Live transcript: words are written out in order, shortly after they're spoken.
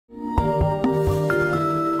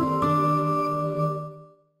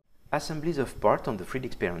assemblies of parts on the 3D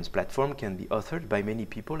Experience platform can be authored by many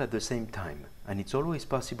people at the same time, and it's always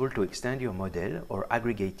possible to extend your model or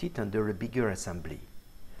aggregate it under a bigger assembly.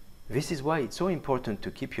 This is why it's so important to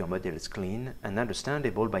keep your models clean and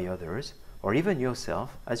understandable by others, or even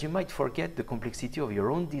yourself, as you might forget the complexity of your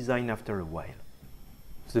own design after a while.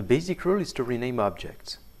 The basic rule is to rename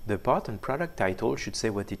objects. The part and product title should say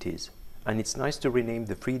what it is, and it's nice to rename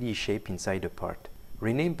the 3D shape inside a part.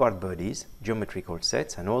 Rename part bodies, geometrical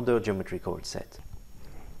sets, and other geometrical sets.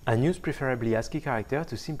 And use preferably ASCII character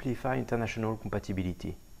to simplify international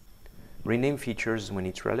compatibility. Rename features when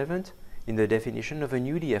it's relevant, in the definition of an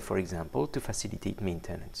UDF, for example, to facilitate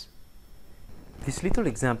maintenance. This little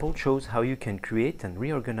example shows how you can create and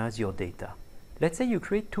reorganize your data. Let's say you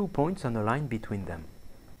create 2 points on a line between them.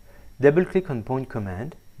 Double-click on Point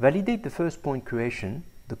command, validate the first point creation,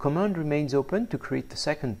 the command remains open to create the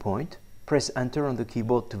second point, press Enter on the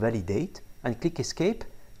keyboard to validate, and click Escape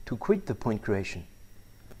to quit the point creation.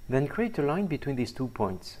 Then create a line between these 2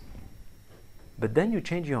 points. But then you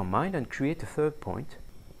change your mind and create a third point,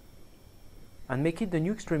 and make it the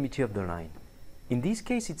new extremity of the line. In this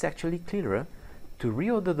case, it's actually clearer to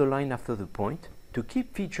reorder the line after the point to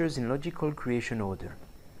keep features in logical creation order.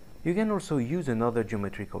 You can also use another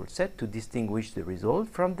geometrical set to distinguish the result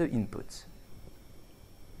from the inputs,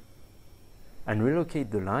 and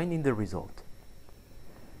relocate the line in the result.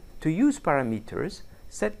 To use parameters,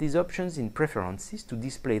 set these options in preferences to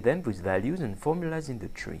display them with values and formulas in the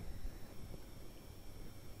tree.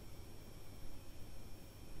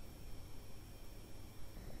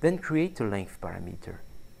 Then create a length parameter.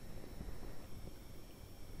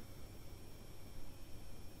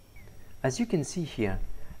 As you can see here,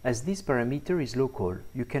 as this parameter is local,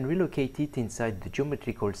 you can relocate it inside the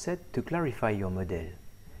geometrical set to clarify your model.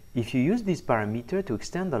 If you use this parameter to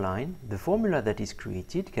extend the line, the formula that is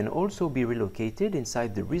created can also be relocated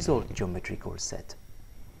inside the result geometrical set.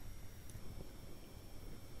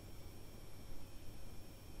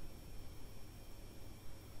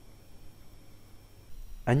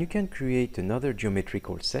 And you can create another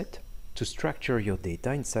geometrical set to structure your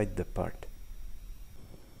data inside the part.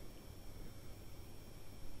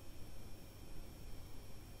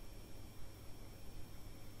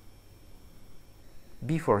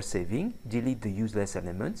 Before saving, delete the useless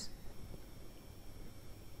elements.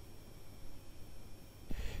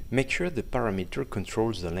 Make sure the parameter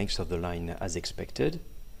controls the length of the line as expected.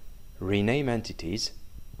 Rename entities.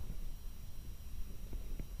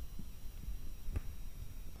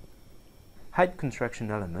 Hide construction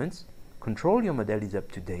elements. Control your model is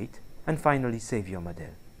up to date. And finally, save your model.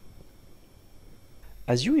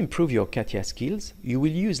 As you improve your CATIA skills, you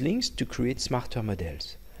will use links to create smarter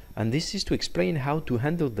models. And this is to explain how to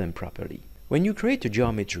handle them properly. When you create a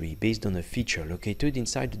geometry based on a feature located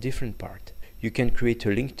inside a different part, you can create a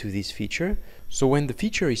link to this feature, so when the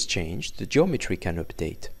feature is changed, the geometry can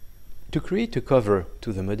update. To create a cover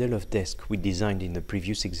to the model of desk we designed in the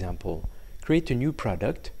previous example, create a new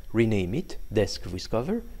product, rename it Desk with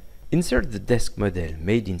Cover, insert the desk model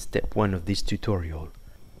made in step 1 of this tutorial,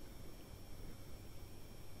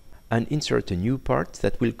 and insert a new part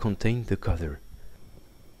that will contain the cover.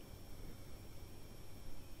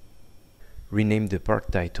 Rename the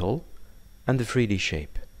part title and the 3D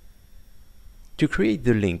shape. To create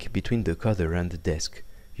the link between the cover and the desk,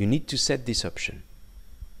 you need to set this option.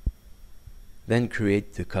 Then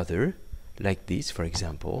create the cover, like this for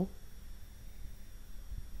example,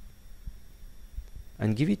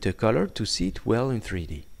 and give it a color to see it well in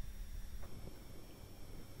 3D.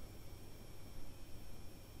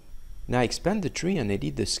 Now expand the tree and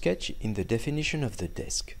edit the sketch in the definition of the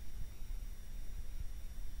desk.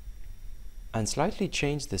 And slightly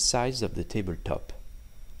change the size of the tabletop.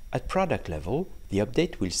 At product level, the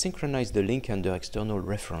update will synchronize the link under external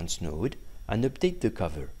reference node and update the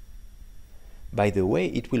cover. By the way,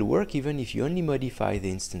 it will work even if you only modify the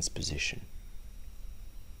instance position.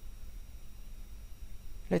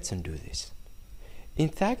 Let's undo this. In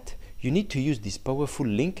fact, you need to use this powerful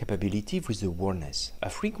link capability with awareness. A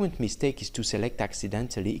frequent mistake is to select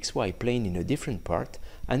accidentally XY plane in a different part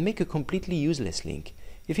and make a completely useless link.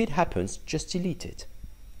 If it happens, just delete it.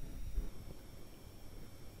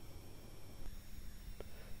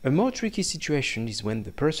 A more tricky situation is when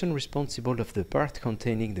the person responsible of the part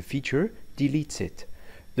containing the feature deletes it.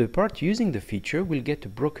 The part using the feature will get a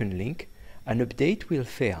broken link, an update will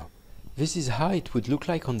fail. This is how it would look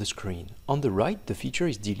like on the screen. On the right, the feature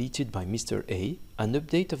is deleted by Mr. A, an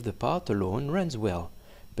update of the part alone runs well,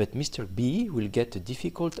 but Mr. B will get a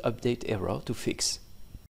difficult update error to fix.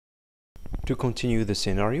 To continue the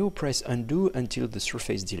scenario, press undo until the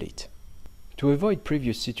surface delete. To avoid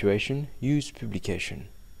previous situation, use publication.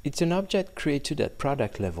 It's an object created at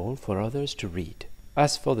product level for others to read.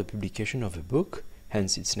 As for the publication of a book,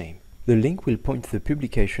 hence its name, the link will point to the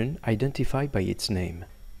publication identified by its name.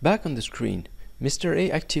 Back on the screen, Mr. A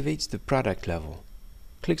activates the product level,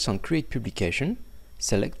 clicks on Create Publication,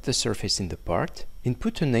 select the surface in the part,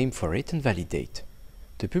 input a name for it and validate.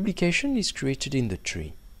 The publication is created in the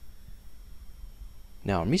tree.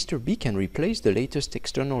 Now Mr. B can replace the latest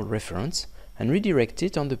external reference and redirect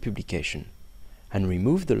it on the publication, and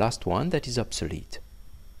remove the last one that is obsolete.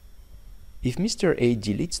 If Mr. A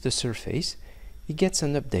deletes the surface, he gets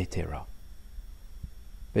an update error.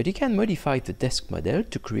 But he can modify the desk model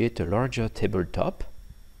to create a larger tabletop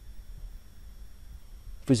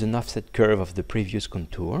with an offset curve of the previous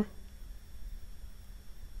contour,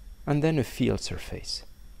 and then a field surface.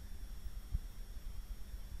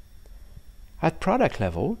 At product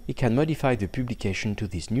level, he can modify the publication to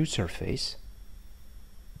this new surface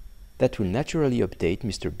that will naturally update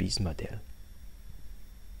Mr. B's model.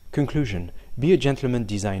 Conclusion: be a gentleman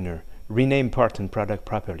designer, rename part and product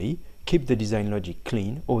properly, keep the design logic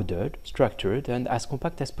clean, ordered, structured, and as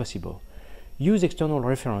compact as possible. Use external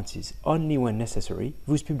references only when necessary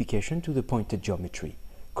with publication to the pointed geometry.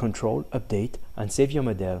 Control, update, and save your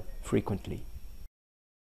model frequently.